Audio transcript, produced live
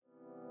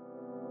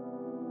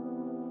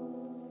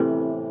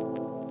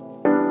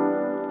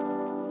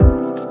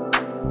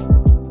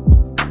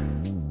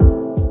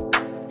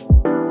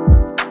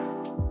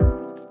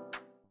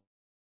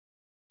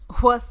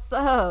What's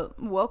up?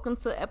 Welcome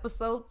to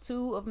episode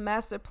 2 of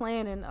Master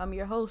Plan, and I'm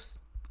your host,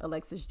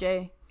 Alexis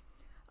J.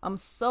 I'm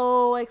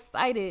so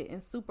excited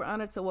and super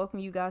honored to welcome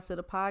you guys to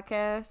the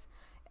podcast.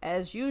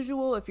 As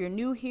usual, if you're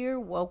new here,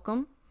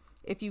 welcome.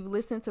 If you've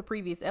listened to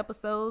previous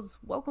episodes,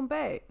 welcome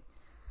back.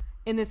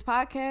 In this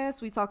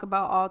podcast, we talk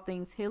about all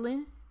things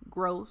healing,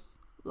 growth,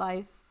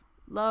 life,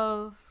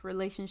 love,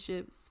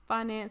 relationships,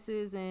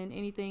 finances, and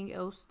anything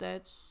else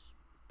that's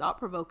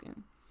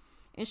thought-provoking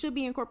and should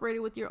be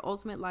incorporated with your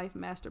ultimate life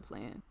master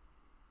plan.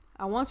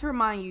 I want to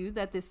remind you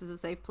that this is a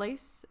safe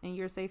place and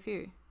you're safe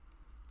here.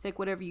 Take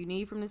whatever you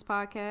need from this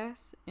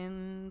podcast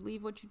and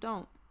leave what you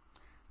don't.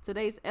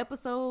 Today's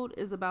episode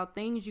is about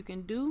things you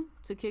can do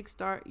to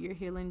kickstart your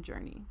healing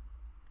journey.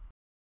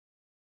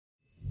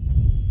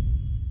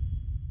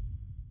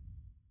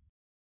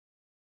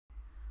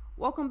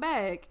 Welcome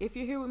back. If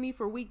you're here with me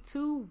for week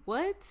 2,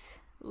 let's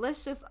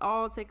just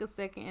all take a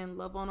second and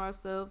love on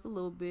ourselves a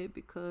little bit,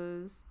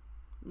 because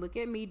look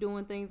at me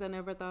doing things I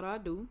never thought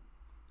I'd do.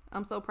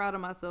 I'm so proud of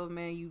myself,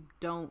 man. You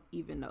don't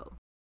even know.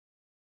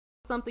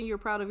 Something you're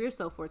proud of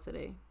yourself for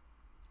today.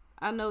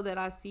 I know that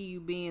I see you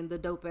being the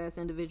dope ass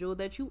individual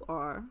that you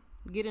are.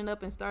 Getting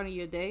up and starting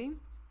your day,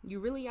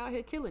 you really out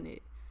here killing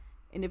it.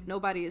 And if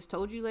nobody has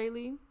told you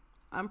lately,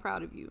 I'm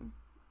proud of you.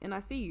 And I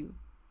see you,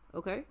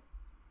 okay?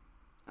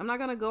 I'm not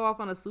going to go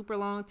off on a super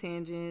long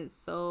tangent,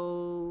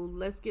 so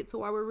let's get to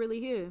why we're really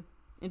here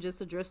and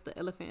just address the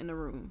elephant in the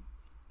room.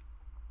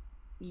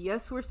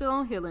 Yes, we're still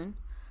on healing,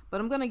 but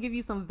I'm going to give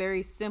you some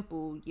very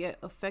simple yet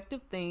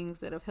effective things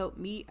that have helped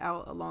me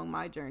out along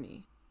my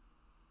journey.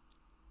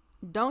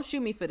 Don't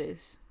shoot me for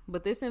this,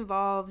 but this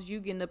involves you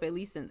getting up at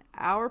least an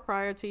hour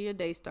prior to your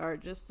day start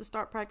just to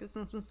start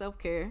practicing some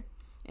self-care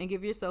and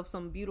give yourself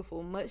some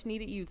beautiful, much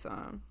needed you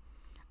time.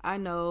 I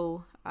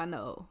know.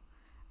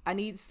 I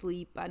need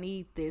sleep. I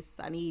need this.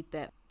 I need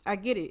that. I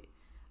get it.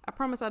 I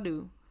promise I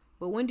do.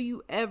 But when do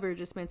you ever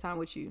just spend time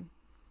with you?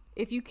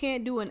 If you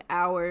can't do an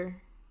hour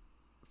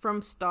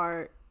from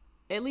start,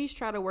 at least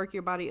try to work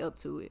your body up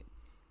to it.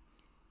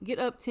 Get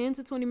up 10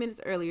 to 20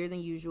 minutes earlier than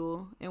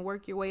usual and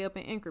work your way up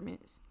in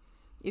increments.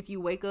 If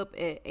you wake up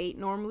at 8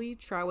 normally,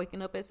 try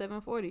waking up at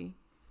 7:40.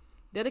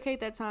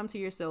 Dedicate that time to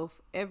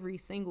yourself every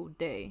single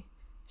day.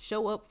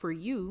 Show up for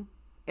you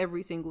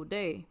every single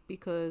day,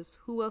 because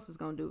who else is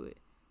going to do it?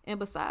 And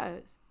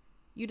besides,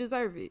 you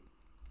deserve it.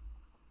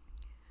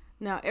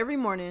 Now, every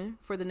morning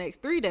for the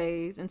next 3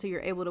 days, until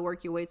you're able to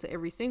work your way to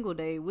every single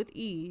day with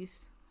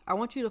ease, I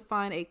want you to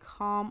find a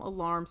calm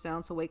alarm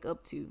sound to wake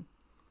up to.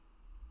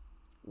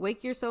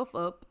 Wake yourself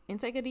up and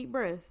take a deep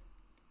breath.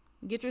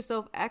 Get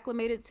yourself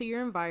acclimated to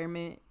your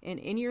environment, and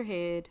in your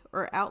head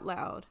or out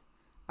loud,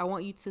 I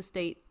want you to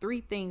state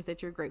 3 things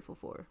that you're grateful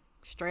for,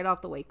 straight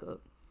off the wake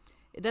up.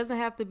 It doesn't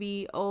have to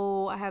be,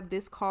 oh, I have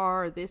this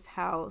car or this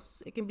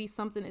house. It can be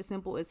something as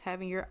simple as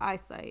having your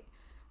eyesight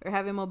or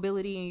having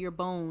mobility in your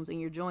bones and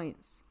your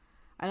joints.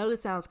 I know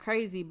this sounds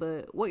crazy,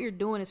 but what you're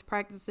doing is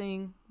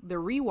practicing the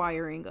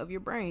rewiring of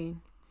your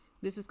brain.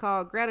 This is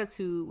called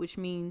gratitude, which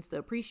means the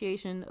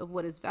appreciation of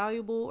what is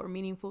valuable or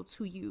meaningful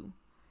to you.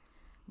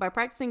 By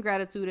practicing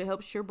gratitude, it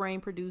helps your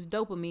brain produce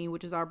dopamine,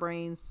 which is our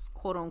brain's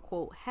quote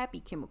unquote happy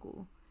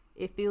chemical.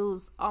 It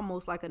feels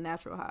almost like a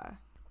natural high.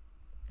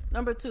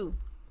 Number 2,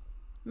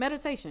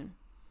 meditation.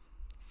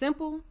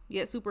 Simple,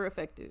 yet super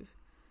effective.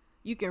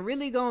 You can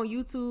really go on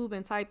YouTube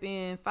and type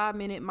in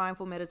 5-minute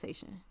mindful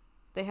meditation.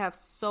 They have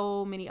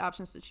so many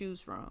options to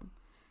choose from.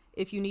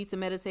 If you need to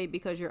meditate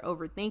because you're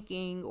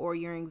overthinking or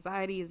your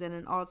anxiety is at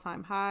an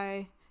all-time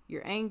high,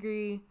 you're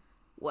angry,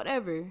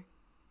 whatever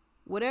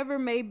it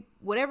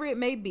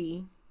may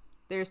be,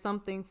 there's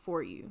something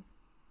for you.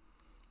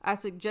 I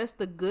suggest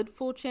the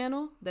Goodful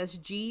channel, that's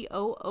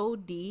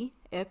GOODFUL,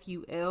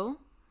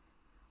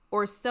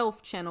 or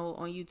Self channel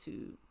on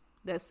YouTube,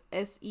 that's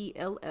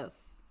SELF.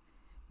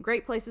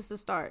 Great places to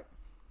start.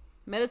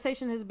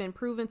 Meditation has been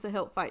proven to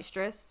help fight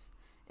stress,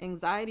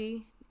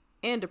 anxiety,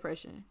 and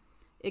depression.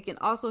 It can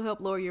also help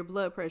lower your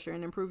blood pressure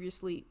and improve your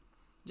sleep.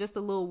 Just a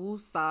little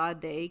woo-saw a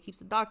day keeps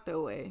the doctor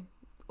away,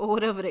 or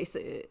whatever they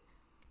said.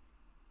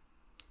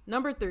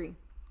 Number 3,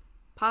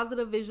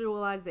 positive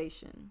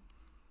visualization.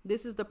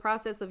 This is the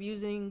process of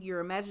using your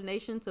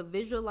imagination to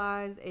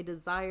visualize a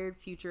desired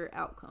future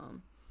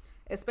outcome,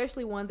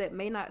 especially one that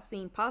may not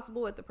seem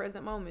possible at the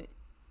present moment.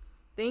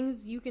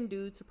 Things you can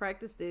do to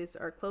practice this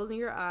are closing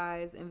your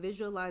eyes and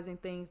visualizing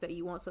things that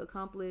you want to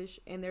accomplish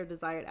and their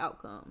desired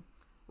outcome.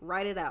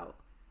 Write it out.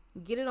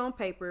 Get it on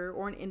paper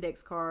or an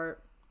index card,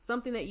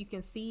 something that you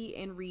can see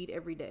and read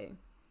every day.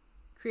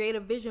 Create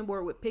a vision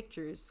board with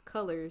pictures,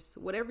 colors,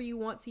 whatever you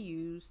want to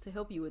use to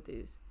help you with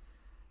this.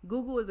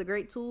 Google is a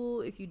great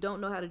tool. If you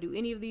don't know how to do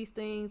any of these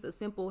things, a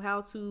simple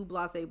how-to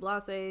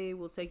blase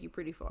will take you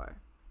pretty far.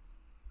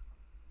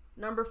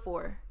 Number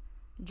 4,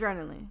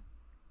 journaling.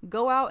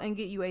 Go out and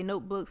get you a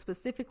notebook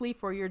specifically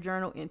for your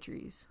journal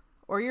entries,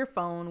 or your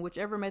phone,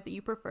 whichever method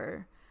you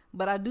prefer,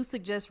 but I do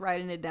suggest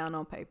writing it down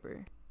on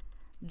paper.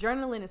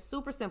 Journaling is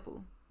super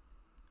simple.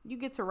 You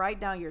get to write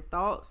down your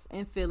thoughts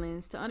and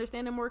feelings to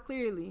understand them more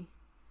clearly.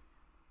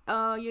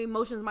 your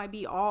emotions might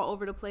be all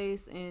over the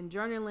place, and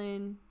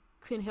journaling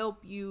can help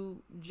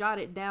you jot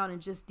it down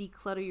and just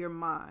declutter your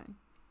mind.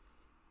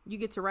 You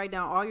get to write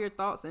down all your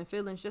thoughts and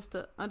feelings just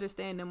to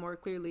understand them more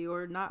clearly,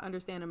 or not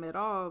understand them at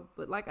all.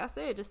 But like I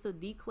said, just to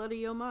declutter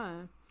your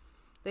mind.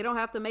 They don't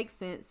have to make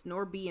sense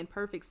nor be in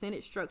perfect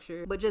sentence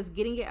structure, but just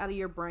getting it out of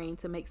your brain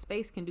to make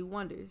space can do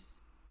wonders.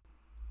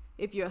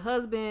 If your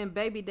husband,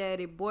 baby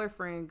daddy,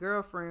 boyfriend,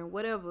 girlfriend,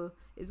 whatever,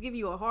 is giving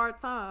you a hard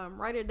time,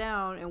 write it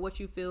down and what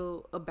you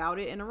feel about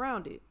it and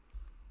around it.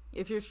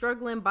 If you're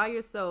struggling by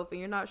yourself and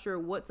you're not sure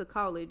what to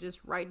call it,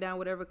 just write down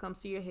whatever comes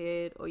to your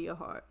head or your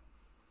heart.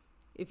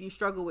 If you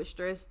struggle with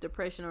stress,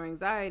 depression, or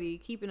anxiety,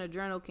 keeping a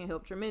journal can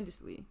help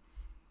tremendously.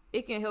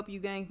 It can help you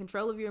gain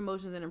control of your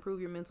emotions and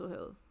improve your mental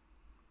health.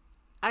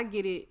 I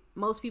get it.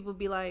 Most people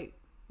be like,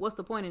 what's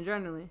the point in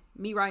journaling?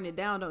 Me writing it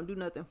down don't do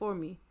nothing for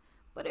me.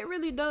 But it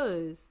really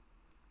does.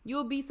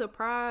 You'll be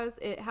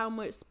surprised at how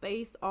much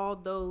space all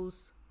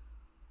those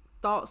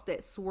thoughts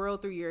that swirl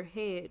through your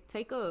head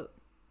take up.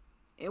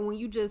 And when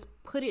you just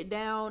put it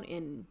down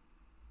and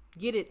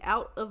get it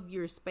out of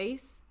your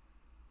space,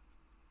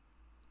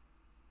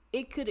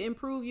 it could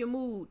improve your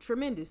mood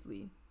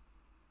tremendously.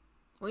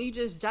 When you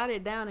just jot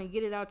it down and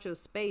get it out your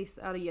space,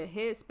 out of your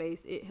head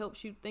space, it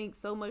helps you think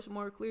so much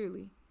more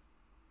clearly.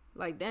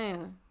 Like,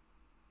 damn,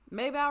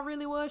 maybe I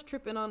really was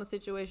tripping on a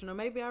situation, or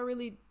maybe I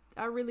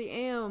really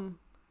am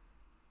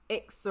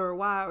X or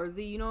Y or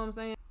Z, you know what I'm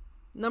saying?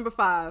 Number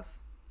 5,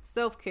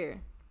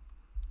 self-care.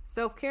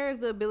 Self-care is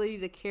the ability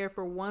to care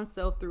for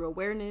oneself through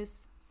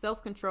awareness,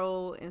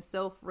 self-control, and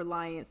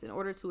self-reliance in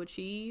order to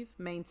achieve,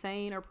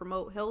 maintain, or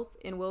promote health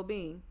and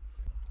well-being.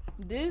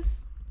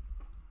 This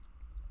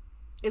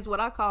is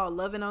what I call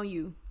loving on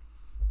you.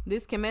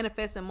 This can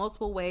manifest in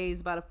multiple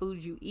ways by the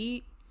foods you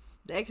eat,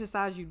 the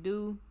exercise you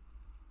do,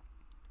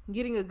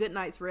 getting a good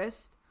night's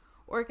rest,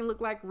 or it can look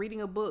like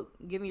reading a book,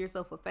 giving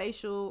yourself a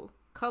facial,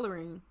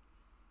 coloring.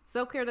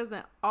 Self-care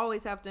doesn't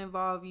always have to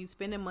involve you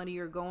spending money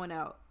or going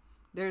out.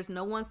 There's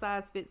no one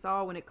size fits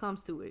all when it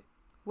comes to it.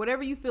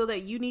 Whatever you feel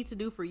that you need to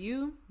do for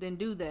you, then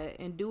do that,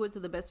 and do it to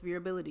the best of your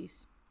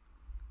abilities.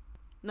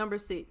 Number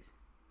 6,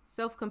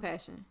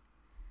 self-compassion.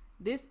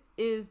 This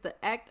is the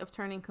act of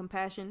turning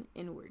compassion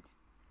inward.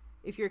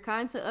 If you're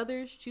kind to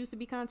others, choose to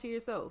be kind to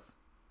yourself.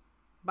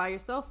 Buy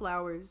yourself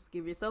flowers,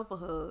 give yourself a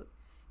hug,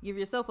 give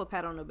yourself a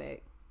pat on the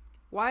back.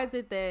 Why is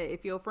it that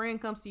if your friend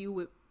comes to you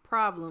with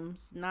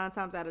problems, 9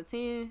 times out of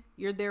 10,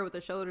 you're there with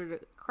a shoulder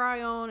to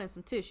cry on and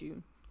some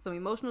tissue, some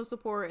emotional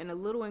support, and a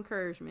little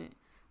encouragement?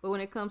 But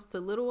when it comes to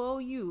little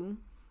old you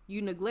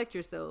neglect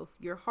yourself,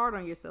 you're hard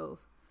on yourself,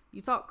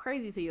 you talk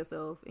crazy to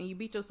yourself, and you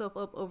beat yourself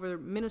up over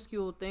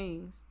minuscule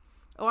things.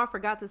 Oh, I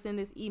forgot to send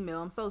this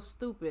email. I'm so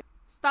stupid.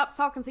 Stop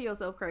talking to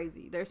yourself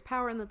crazy. There's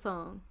power in the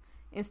tongue.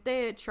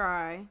 Instead,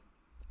 try,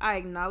 I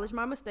acknowledge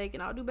my mistake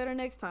and I'll do better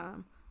next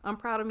time. I'm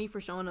proud of me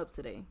for showing up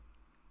today.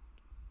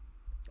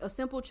 A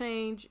simple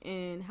change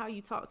in how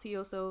you talk to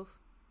yourself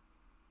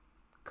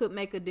could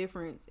make a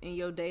difference in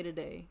your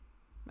day-to-day.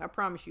 I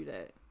promise you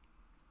that.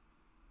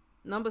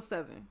 Number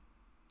 7,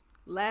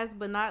 last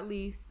but not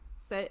least,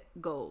 set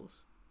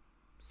goals.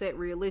 Set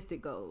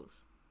realistic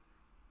goals.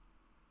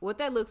 What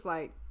that looks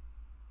like,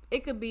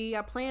 it could be,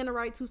 I plan to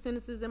write 2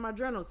 sentences in my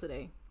journal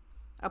today.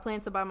 I plan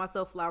to buy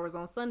myself flowers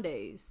on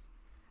Sundays.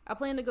 I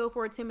plan to go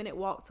for a 10-minute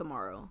walk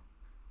tomorrow.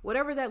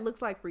 Whatever that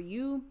looks like for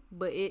you,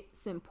 but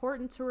it's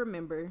important to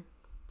remember,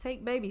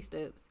 take baby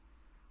steps.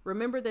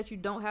 Remember that you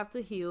don't have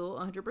to heal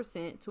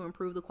 100% to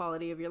improve the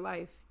quality of your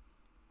life.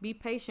 Be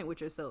patient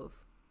with yourself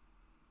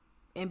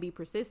and be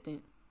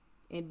persistent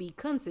and be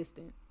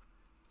consistent.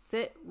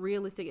 Set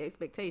realistic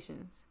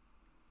expectations.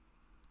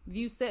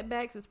 View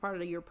setbacks as part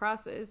of your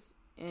process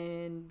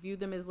and view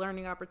them as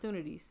learning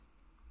opportunities.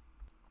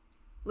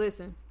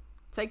 Listen,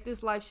 take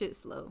this life shit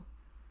slow.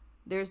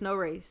 There's no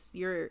race.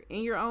 You're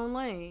in your own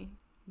lane.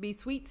 Be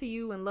sweet to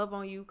you and love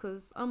on you,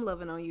 because I'm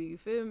loving on you. You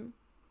feel me?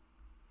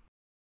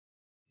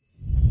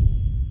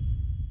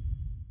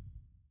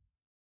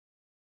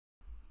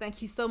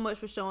 Thank you so much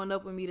for showing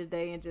up with me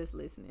today and just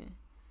listening.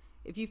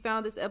 If you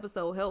found this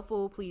episode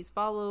helpful, please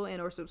follow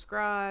and or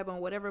subscribe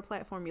on whatever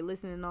platform you're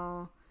listening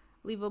on.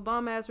 Leave a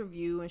bomb-ass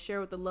review and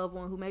share with a loved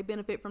one who may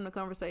benefit from the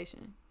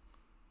conversation.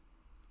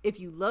 If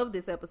you love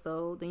this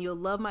episode, then you'll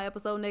love my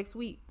episode next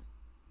week.